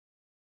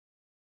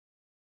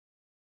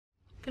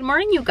Good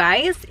morning, you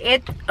guys.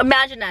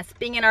 Imagine us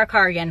being in our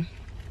car again.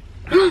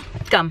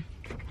 Gum.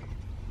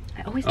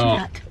 I always do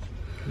that.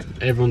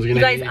 Everyone's gonna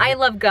hate it. You guys, I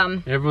love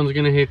gum. Everyone's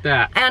gonna hate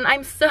that. And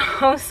I'm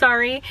so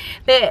sorry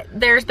that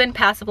there's been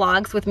past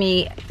vlogs with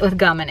me with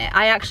gum in it.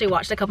 I actually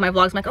watched a couple of my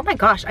vlogs. I'm like, oh my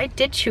gosh, I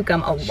did chew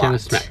gum a lot. Shanna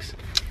smacks.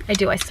 I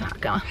do, I smack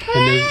gum.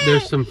 And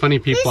there's some funny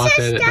people out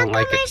there that don't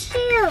like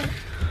it.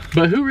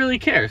 But who really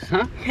cares,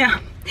 huh? Yeah.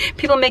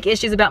 People make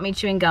issues about me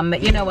chewing gum,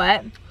 but you know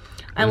what?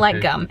 I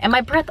like gum. And my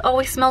breath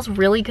always smells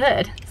really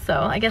good. So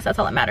I guess that's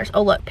all that matters.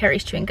 Oh look,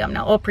 Perry's chewing gum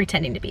now. Oh,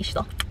 pretending to be. She's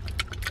all...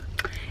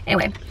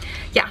 Anyway,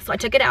 yeah, so I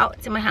took it out.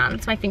 It's in my hand.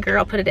 It's my finger.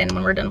 I'll put it in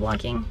when we're done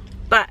vlogging.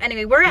 But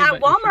anyway, we're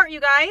at Walmart, you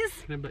guys.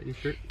 Can I bet your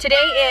shirt?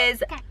 Today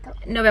is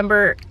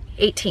November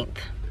 18th.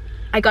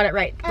 I got it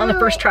right on the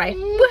first try.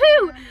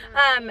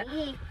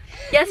 Woohoo!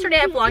 Yesterday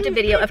I vlogged a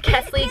video of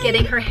Kesley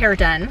getting her hair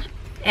done.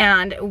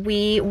 And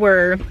we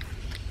were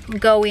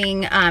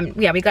going,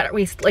 we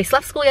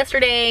left school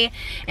yesterday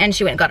and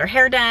she went and got her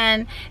hair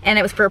done and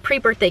it was for a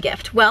pre-birthday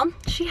gift. Well,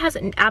 she has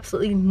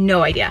absolutely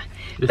no idea.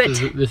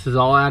 This is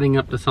all adding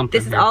up to something.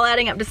 This is all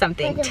adding up to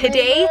something.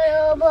 Today,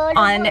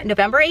 on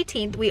November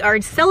 18th, we are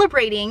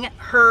celebrating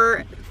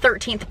her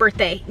 13th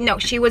birthday. No,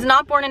 she was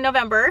not born in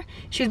November.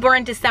 She was born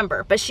in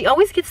December, but she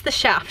always gets the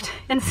shaft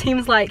and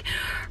seems like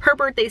her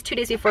birthday is 2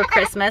 days before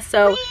Christmas,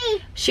 so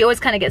she always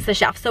kind of gets the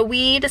shaft. So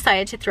we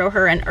decided to throw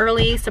her an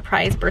early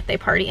surprise birthday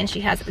party and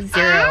she has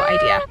zero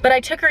idea. But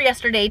I took her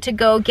yesterday to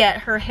go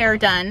get her hair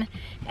done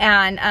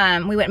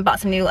and we went and bought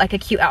some new, like a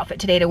cute outfit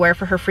today to wear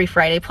for her Free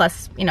Friday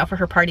plus, you know, for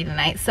her party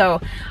tonight.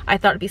 So I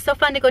thought it'd be so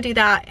fun to go do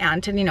that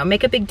and to, you know,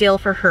 make a big deal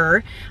for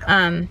her.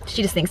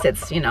 She just thinks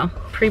it's, you know,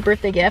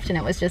 pre-birthday gift and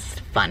it was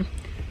just fun.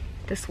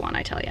 This one,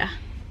 I tell ya.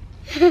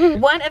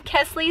 One of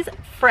Kesley's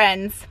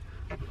friends'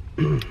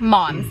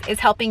 moms is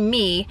helping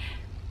me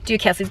do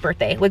Kesley's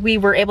birthday. Like we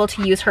were able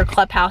to use her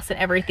clubhouse and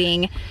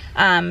everything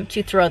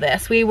to throw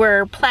this. We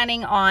were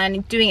planning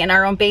on doing it in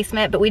our own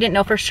basement, but we didn't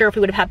know for sure if we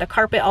would have had the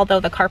carpet, although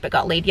the carpet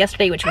got laid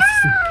yesterday, which was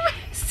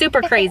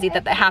super crazy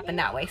that happened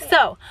that way.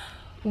 So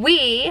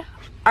we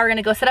are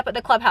gonna go set up at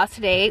the clubhouse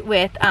today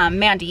with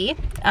Mandy,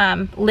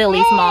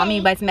 Lily's mom.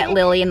 You guys met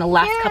Lily in the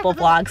last couple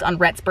vlogs on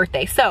Rhett's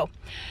birthday. So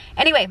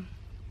anyway,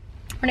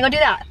 we're gonna go do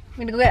that.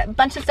 We're gonna go get a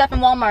bunch of stuff in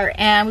Walmart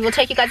and we will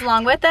take you guys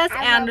along with us,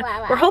 and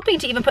we're hoping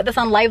to even put this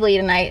on Lively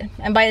tonight.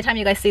 And by the time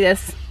you guys see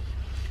this,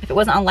 if it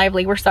wasn't on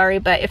Lively, we're sorry,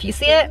 but if you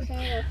see it,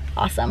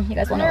 awesome. You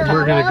guys want to know what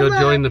we're gonna go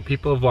join the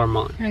people of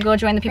Walmart. We're gonna go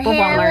join the people of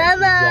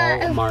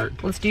Walmart.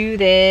 Walmart. Let's do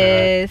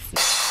this.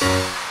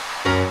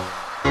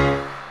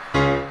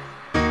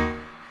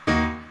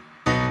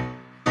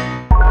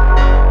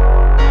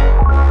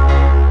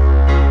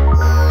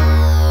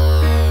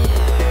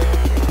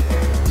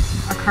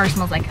 Our car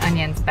smells like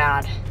onions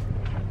bad.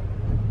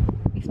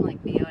 We smell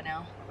like BO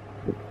now.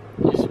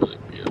 You smell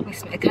like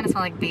BO. It kind of smells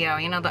like BO.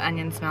 You know, the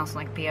onion smells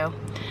like BO.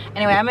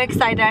 Anyway, I'm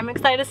excited. I'm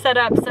excited to set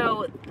up.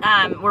 So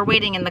we're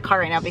waiting in the car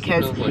right now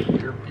because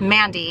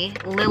Mandy,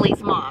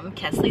 Lily's mom,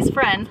 Kesley's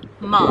friend,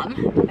 mom,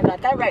 I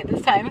got that right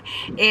this time,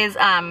 is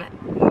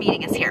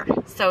meeting us here.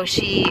 So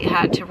she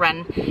had to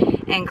run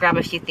and grab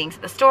a few things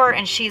at the store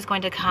and she's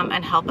going to come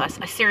and help us.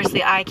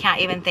 Seriously, I can't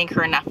even thank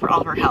her enough for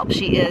all of her help.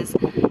 She is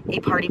a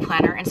party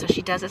planner and so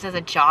she does this as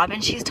a job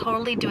and she's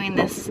totally doing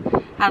this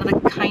out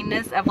of the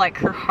kindness of like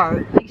her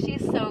heart. Like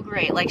she's so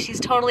great. Like she's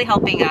totally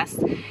helping us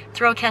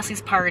throw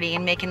Kesley's party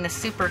and making this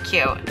super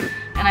cute.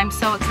 And I'm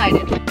so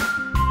excited.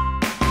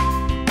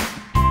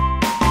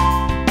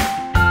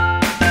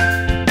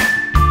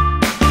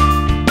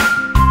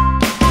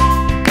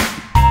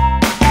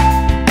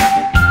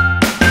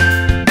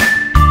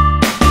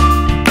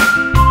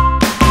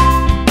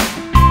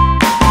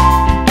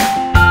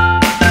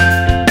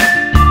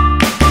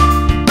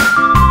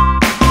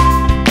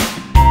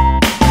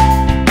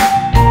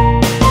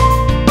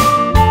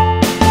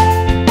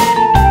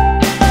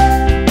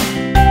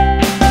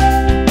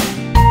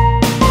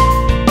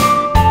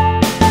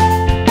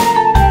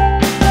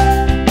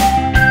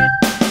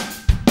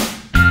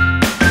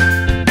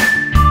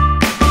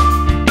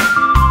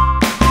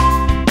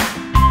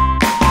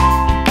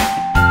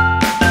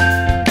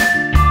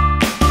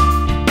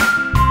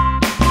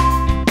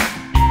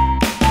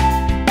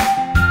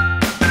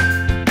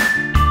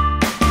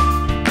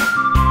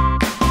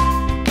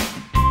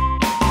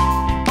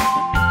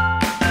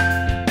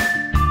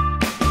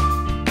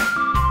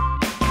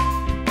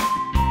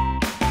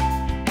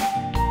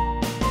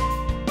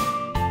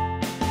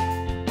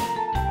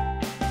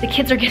 The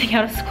kids are getting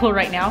out of school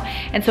right now,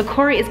 and so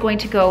Corey is going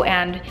to go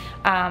and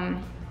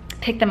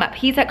pick them up.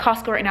 He's at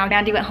Costco right now.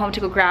 Mandy went home to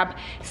go grab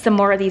some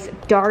more of these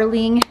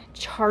darling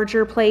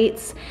charger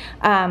plates.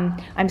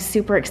 I'm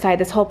super excited.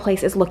 This whole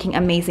place is looking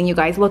amazing, you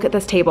guys. Look at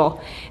this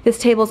table. This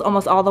table is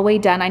almost all the way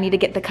done. I need to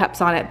get the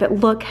cups on it, but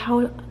look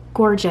how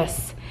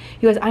gorgeous.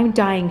 You guys, I'm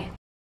dying.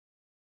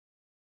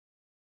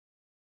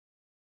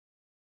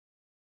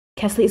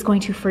 Kesley is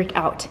going to freak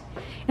out.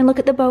 And look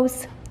at the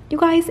bows. you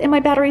guys, and my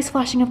battery's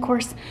flashing, of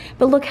course,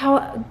 but look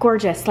how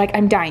gorgeous. Like,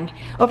 I'm dying.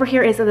 Over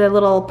here is the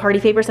little party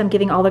favors I'm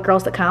giving all the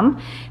girls that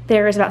come.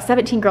 There's about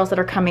 17 girls that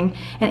are coming,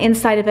 and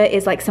inside of it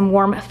is like some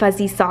warm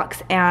fuzzy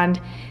socks and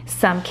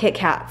some Kit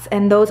Kats,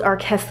 and those are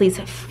Kesley's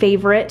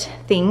favorite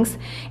things,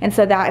 and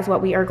so that is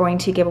what we are going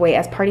to give away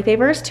as party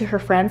favors to her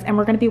friends, and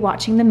we're going to be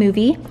watching the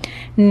movie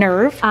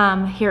Nerve.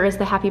 Here is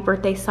the happy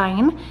birthday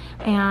sign,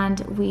 and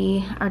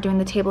we are doing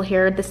the table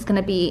here. This is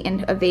going to be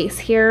in a vase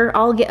here.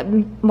 I'll get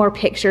more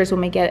pictures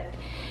when we get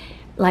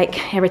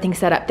like everything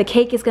set up. The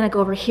cake is gonna go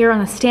over here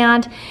on a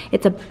stand.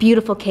 It's a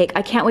beautiful cake.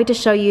 I can't wait to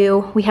show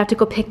you. We have to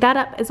go pick that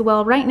up as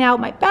well. Right now,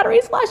 my battery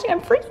is flashing.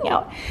 I'm freaking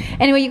out.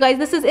 Anyway, you guys,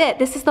 this is it.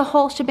 This is the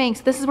whole shebang.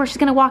 So this is where she's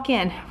gonna walk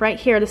in, right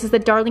here. This is the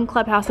darling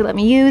clubhouse they let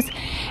me use.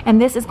 And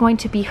this is going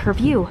to be her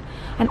view.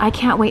 And I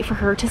can't wait for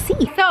her to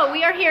see. So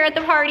we are here at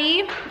the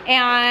party,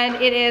 and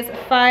it is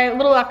a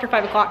little after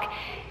 5 o'clock.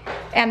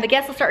 And the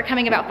guests will start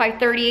coming about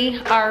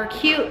 5:30. Our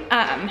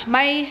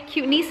my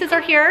cute nieces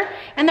are here,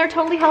 and they're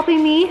totally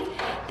helping me.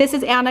 This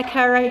is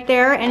Annika right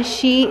there, and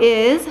she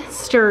is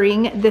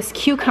stirring this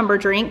cucumber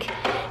drink,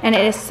 and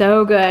it is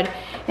so good.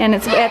 And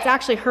it's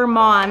actually her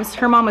mom's.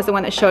 Her mom was the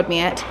one that showed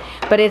me it,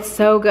 but it's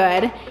so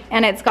good.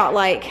 And it's got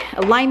like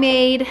a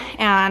limeade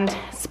and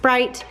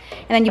Sprite,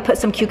 and then you put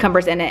some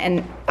cucumbers in it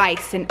and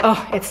ice, and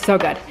oh, it's so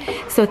good.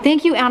 So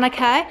thank you,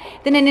 Annika.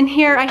 Then in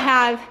here I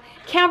have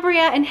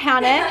Cambria and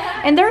Hannah,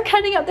 and they're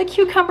cutting up the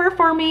cucumber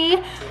for me,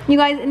 you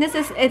guys, and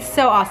it's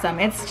so awesome.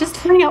 It's just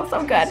turning out so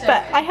good,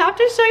 but I have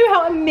to show you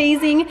how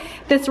amazing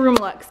this room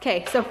looks.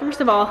 Okay, so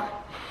first of all,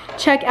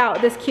 check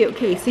out this cute.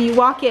 Okay, so you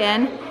walk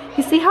in,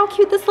 you see how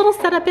cute this little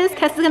setup is?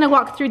 Kes is gonna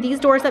walk through these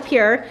doors up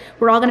here.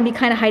 We're all gonna be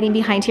kind of hiding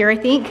behind here, I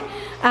think.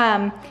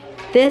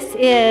 This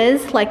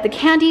is like the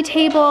candy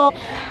table.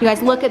 You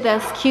guys, look at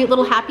this cute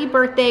little happy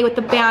birthday with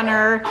the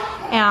banner,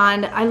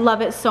 and I love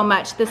it so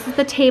much. This is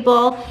the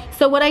table.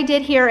 So what I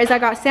did here is I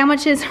got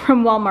sandwiches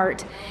from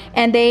Walmart,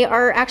 and they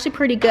are actually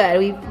pretty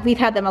good. We've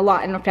had them a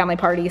lot in family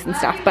parties and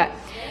stuff, but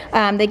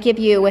they give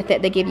you with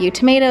it, they give you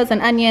tomatoes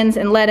and onions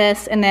and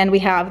lettuce, and then we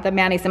have the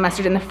mayonnaise and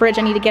mustard in the fridge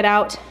I need to get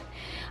out.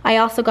 I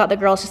also got the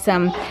girls just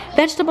some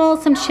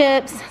vegetables, some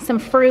chips, some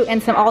fruit,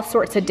 and some all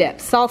sorts of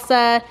dips.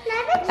 Salsa,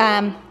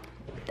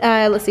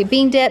 let's see,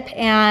 bean dip,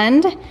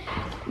 and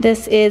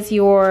this is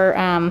your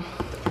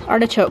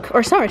artichoke,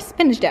 or sorry,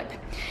 spinach dip.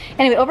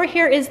 Anyway, over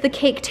here is the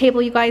cake table,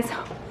 you guys.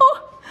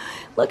 Oh,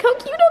 look how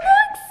cute it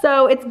looks.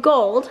 So it's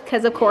gold,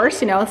 because of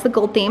course, you know, it's the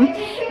gold theme.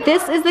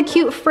 This is the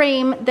cute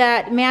frame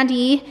that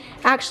Mandy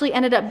actually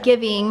ended up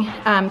giving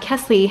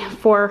Kesley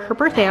for her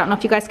birthday. I don't know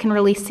if you guys can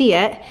really see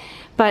it,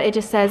 but it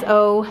just says,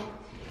 oh,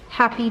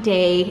 happy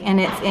day, and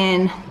it's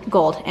in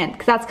gold. And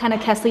cause that's kind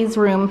of Kesley's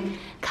room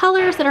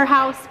colors in her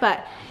house,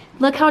 but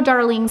look how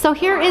darling. So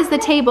here is the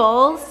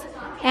tables,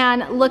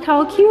 and look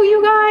how cute,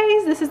 you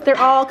guys. They're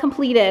all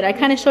completed. I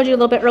kind of showed you a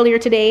little bit earlier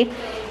today.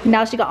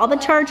 Now she got all the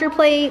charger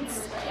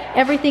plates.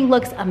 Everything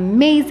looks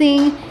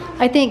amazing.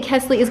 I think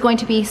Kesley is going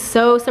to be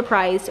so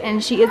surprised,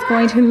 and she is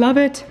going to love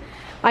it.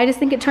 I just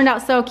think it turned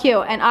out so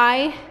cute, and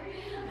I'm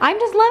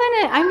just loving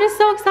it. I'm just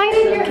so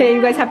excited. Okay,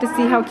 you guys have to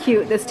see how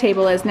cute this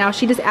table is. Now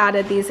she just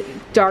added these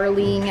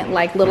darling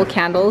like little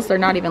candles. They're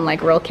not even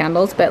like real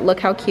candles, but look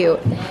how cute.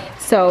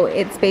 So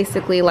it's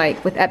basically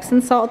like with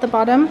Epsom salt at the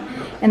bottom,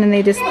 and then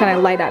they just kind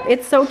of light up.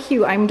 It's so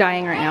cute. I'm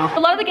dying right now.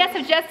 A lot of the guests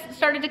have just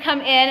started to come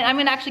in. I'm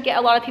gonna actually get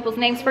a lot of people's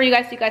names for you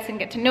guys so you guys can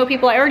get to know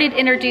people. I already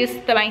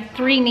introduced my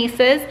 3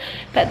 nieces,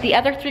 but the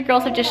other 3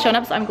 girls have just shown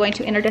up, so I'm going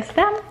to introduce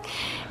them.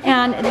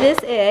 And this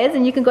is,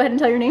 and you can go ahead and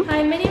tell your name.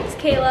 Hi, my name is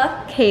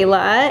Kayla.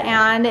 Kayla,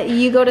 and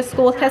you go to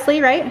school with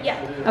Kesley, right? Yeah.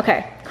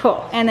 Okay,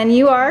 cool. And then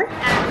you are?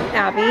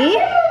 Abby.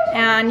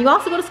 And you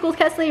also go to school with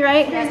Kesley,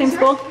 right? Same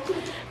school?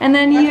 And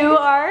then you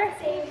are?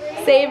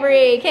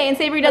 Savory. Okay, and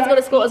Savory does go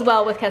to school as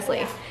well with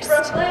Kesley.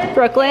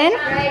 Brooklyn.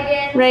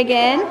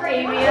 Reagan.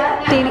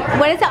 Octavia.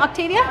 What is it,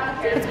 Octavia?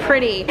 It's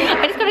pretty.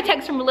 I just got a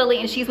text from Lily,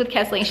 and she's with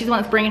Kesley, and she's the one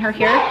that's bringing her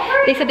here.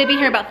 They said they'd be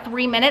here in about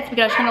 3 minutes. We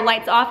gotta turn the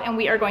lights off, and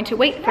we are going to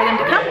wait for them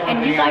to come.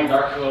 And you guys,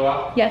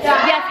 yes,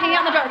 hang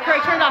out in the dark. Hurry,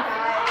 turn it off.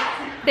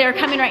 They are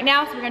coming right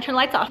now, so we're gonna turn the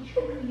lights off.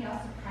 Here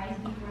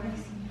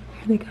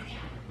they go.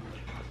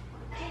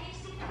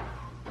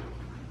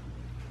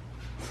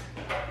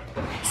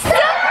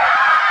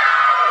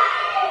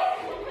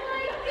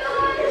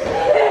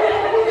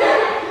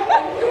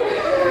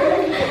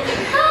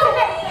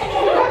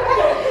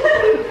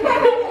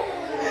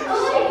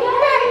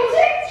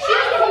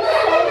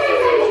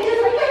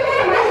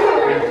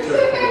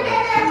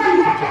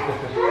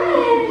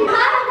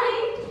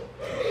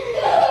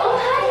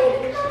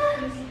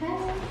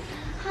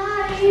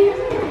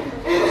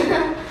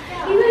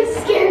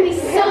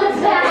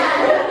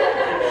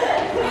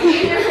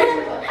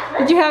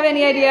 Did you have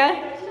any idea?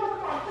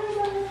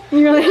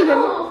 You really didn't?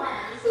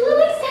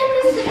 Lily said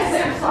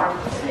this.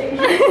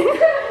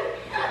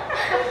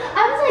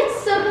 I was like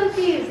so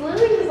confused.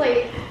 Lily was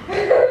like,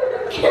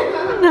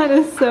 that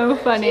is so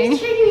funny. She's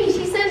tricking me.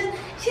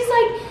 She's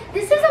like,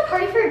 this is a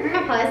party for your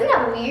grandpa. Isn't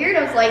that weird?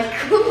 I was like,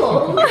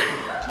 cool.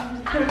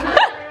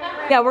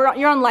 Yeah,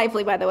 you're on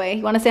Lively, by the way.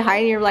 You want to say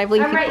hi to your Lively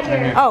people? right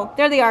here. Oh,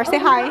 there they are. Say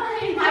hi.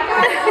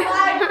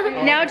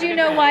 Now do you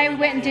know why we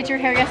went and did your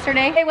hair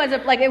yesterday? It was a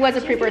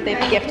pre-birthday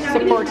gift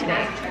for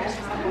today.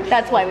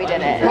 That's why we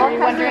did it. Are you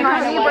wondering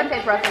kind of why?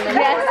 Birthday present.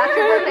 Yes,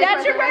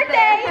 that's your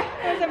birthday.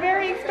 It was a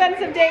very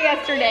expensive day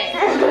yesterday.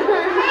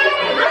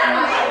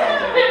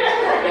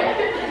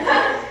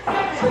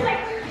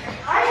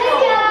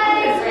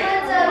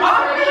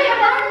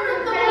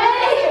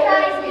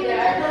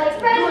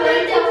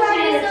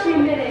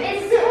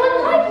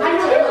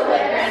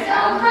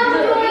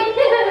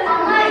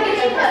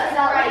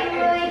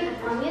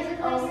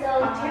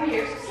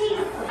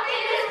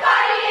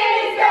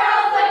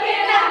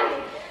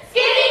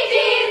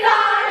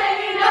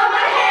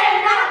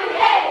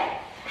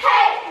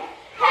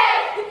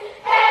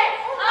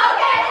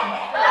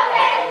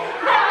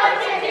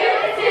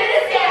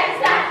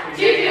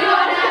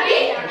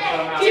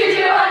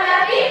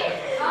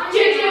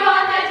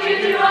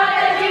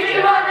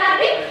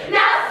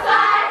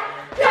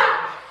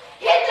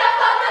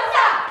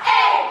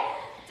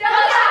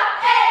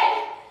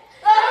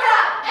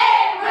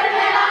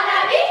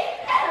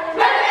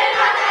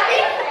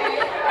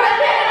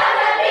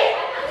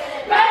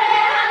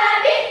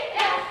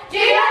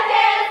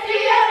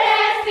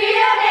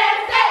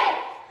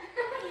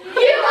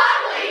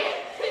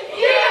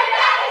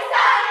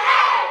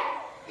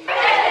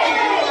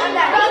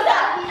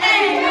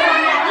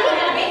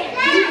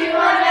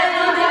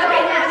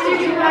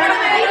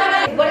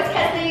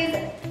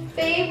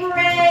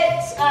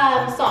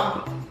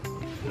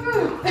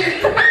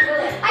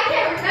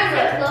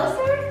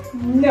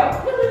 No.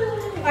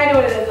 I know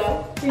what it is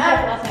though. We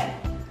talked last night.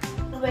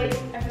 Wait,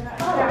 I forgot.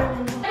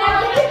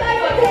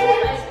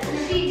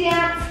 She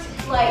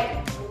danced like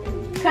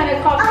kind of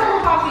coffee. Oh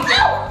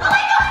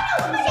my god, I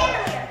know. Who's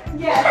chandelier?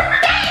 Yes.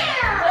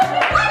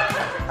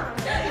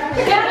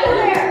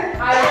 Chandelier.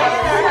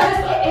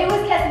 It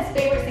was Kesley's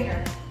favorite singer.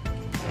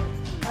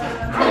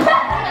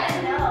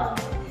 No.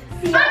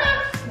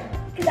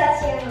 Because that's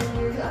chandelier.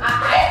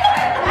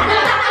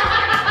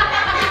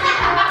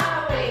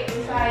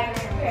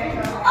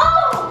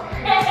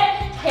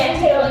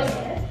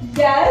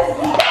 Yes.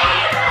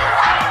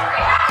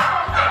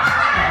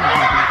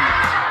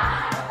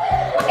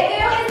 Okay, you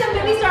know, it's the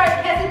movie star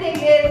Kesley thing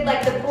is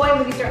like the boy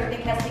movie star thing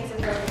Kesley thinks is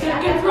really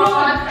good. That's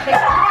wrong.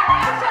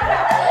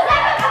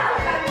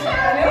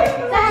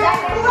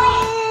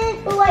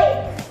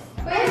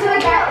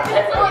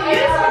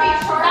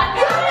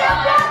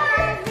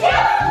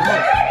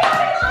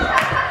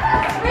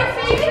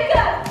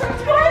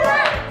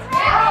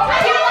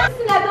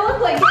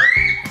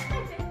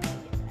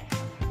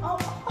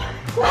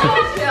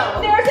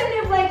 There's a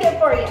new blanket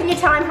for you. Can you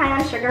tell I'm high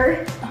on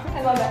sugar?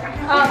 I love it.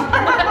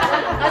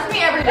 That's me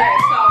every day,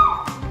 so.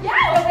 Yeah,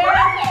 well,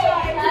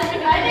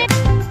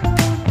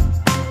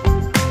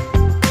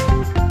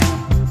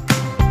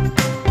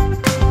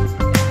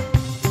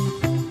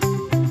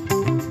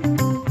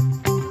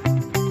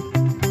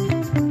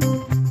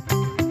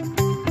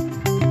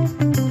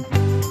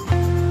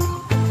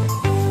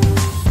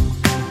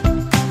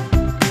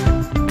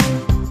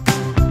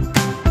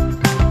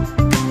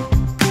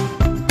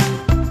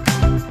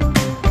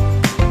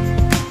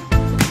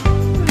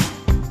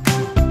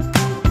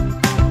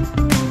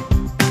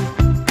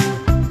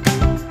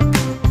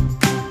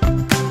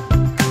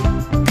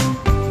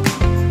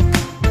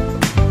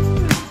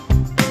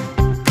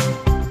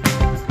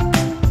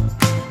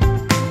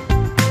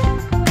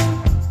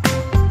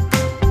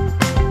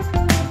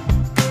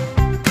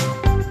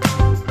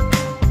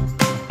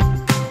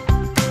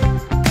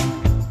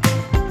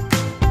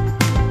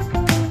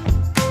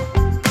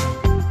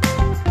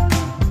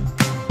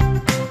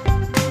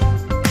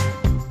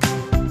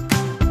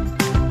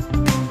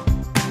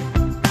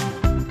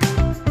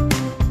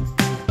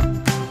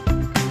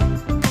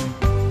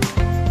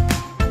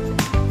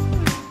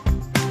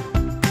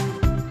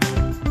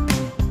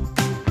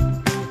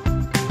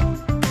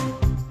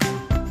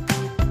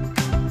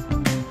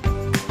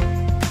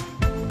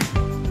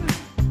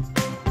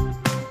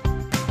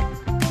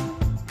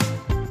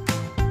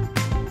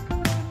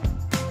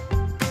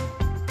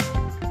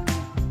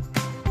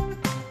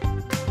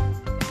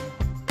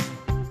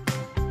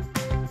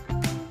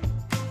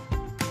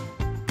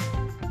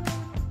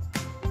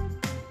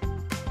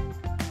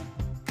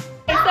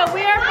 So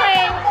we are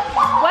playing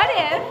What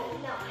If,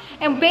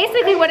 and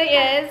basically what it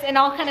is, and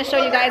I'll kind of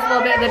show you guys a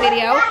little bit of the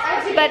video,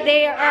 but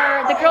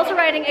the girls are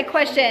writing a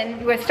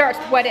question which starts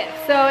what if.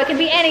 So it can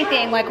be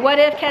anything, like what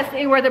if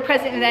Kesley were the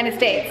president of the United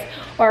States?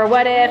 Or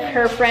what if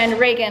her friend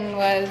Reagan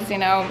was, you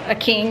know, a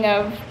king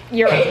of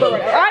Europe or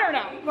whatever. I don't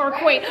know, or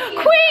queen.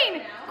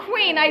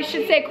 Queen, I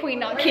should say queen,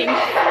 not king.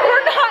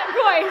 We're not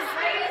boys.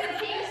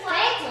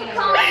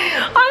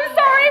 I'm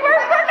sorry,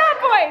 we're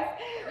not boys.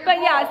 But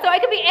yeah, so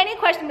it could be any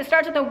question that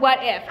starts with a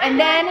what if. And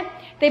then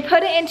they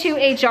put it into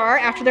a jar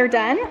after they're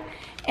done.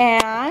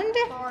 And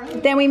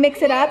then we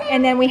mix it up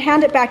and then we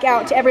hand it back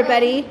out to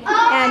everybody.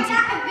 And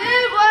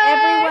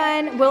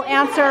everyone will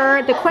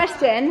answer the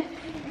question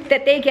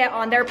that they get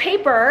on their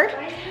paper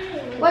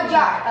What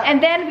jar?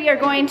 And then we are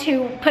going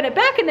to put it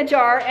back in the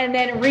jar and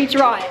then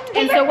redraw it.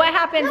 And so what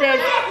happens is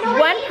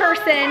one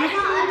person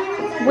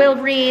will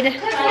read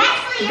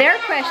their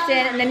question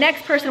and the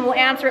next person will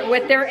answer it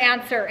with their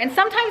answer. And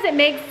sometimes it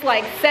makes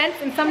like sense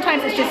and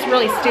sometimes it's just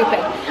really stupid.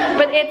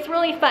 But it's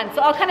really fun.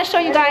 So I'll kind of show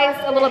you guys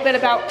a little bit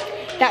about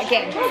that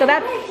game. So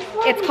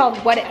it's called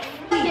What If.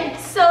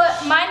 So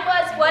mine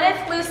was, what if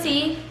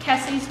Lucy,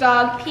 Kesley's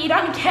dog, peed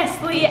on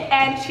Kesley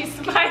and she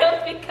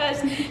smiled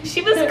because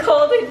she was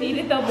cold and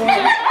needed the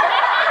warmth?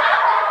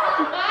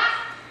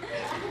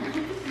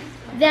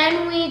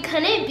 Then we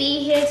couldn't be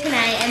here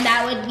tonight and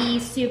that would be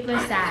super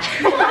sad.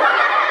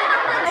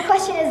 My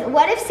question is,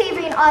 what if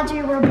Savory and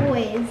Audrey were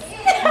boys?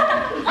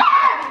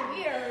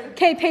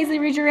 Okay, Paisley,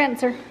 read your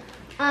answer.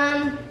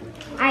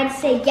 I'd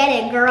say get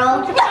it,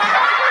 girl.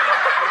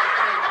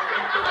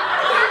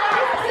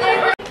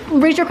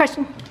 Read your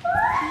question.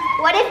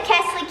 What if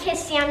Kesley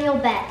kissed Samuel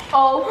Beck?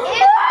 Oh.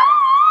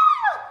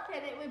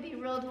 Then it would be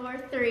World War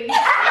III. Hey,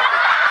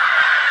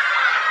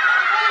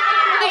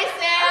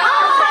 Sam.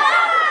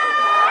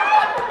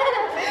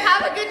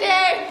 Have a good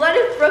day. What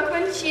if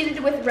Brooklyn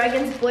cheated with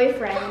Regan's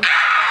boyfriend?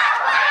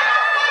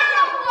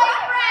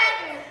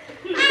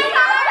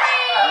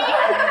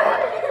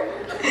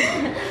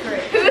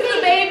 Who's the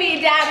baby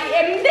daddy?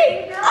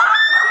 Anything, girl?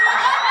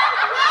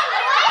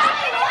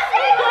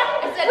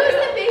 I said,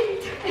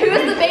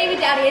 who's the baby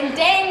daddy? And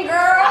dang,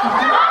 girl.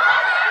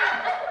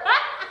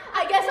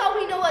 I guess all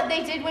we know what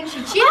they did when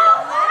she cheated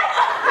on them.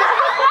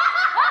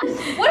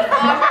 What if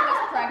Audrey was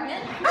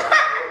pregnant?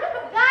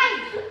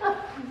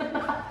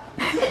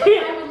 I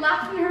would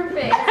laugh in her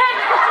face.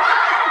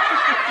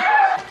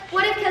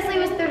 What if Kesley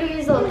was 30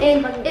 years old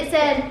and it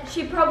said,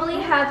 she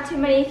probably have too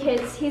many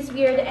kids, he's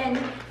weird and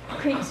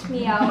creeps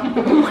me out.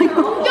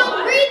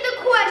 Don't read the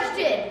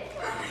question.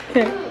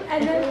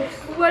 And then,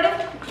 what if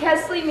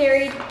Kesley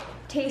married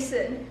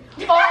Tayson?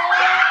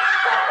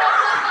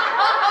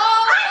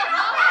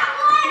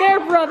 Their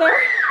brother.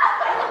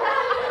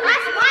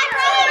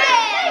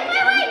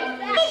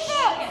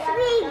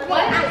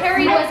 What if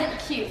Harry wasn't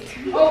cute?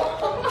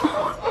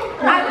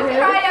 I would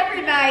cry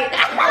every night.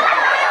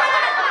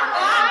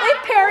 If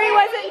Perry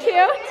wasn't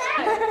cute.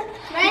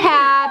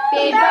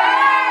 Happy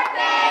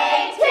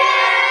birthday to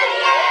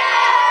you.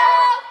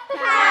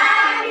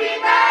 Happy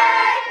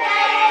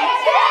birthday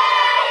to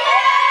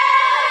you.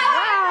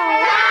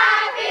 Wow.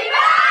 Happy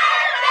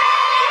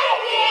birthday,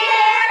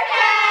 dear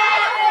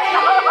Kesley.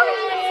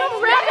 Some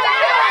random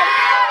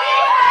Happy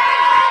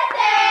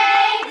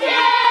birthday to you.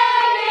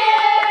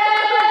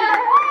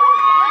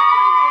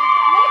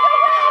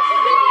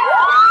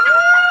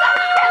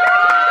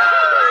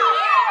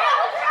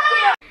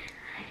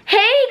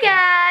 Hey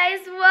guys,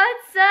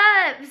 what's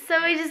up?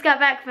 So we just got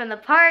back from the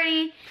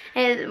party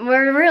and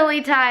we're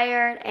really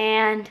tired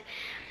and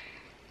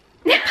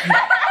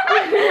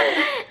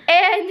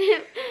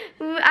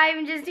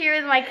I'm just here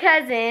with my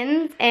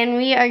cousins and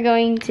we are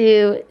going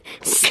to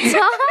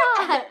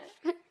stop.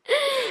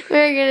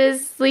 We're gonna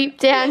sleep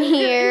down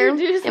here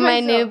in my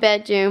new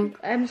bedroom.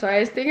 I'm sorry,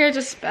 I think I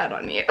just spat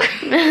on you.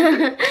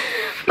 But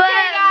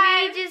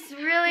we just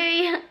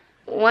really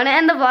want to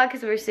end the vlog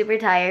because we're super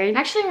tired.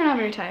 Actually, we're not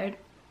very tired.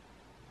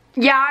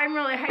 Yeah, I'm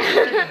really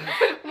tired.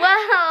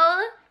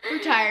 Well, We're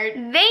tired.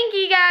 thank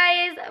you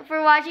guys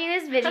for watching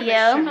this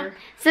video.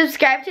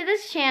 Subscribe to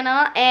this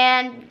channel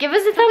and give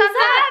us a thumbs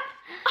up.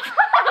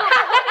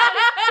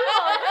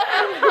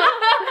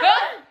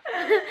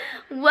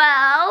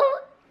 Well,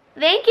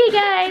 thank you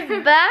guys.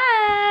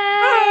 Bye.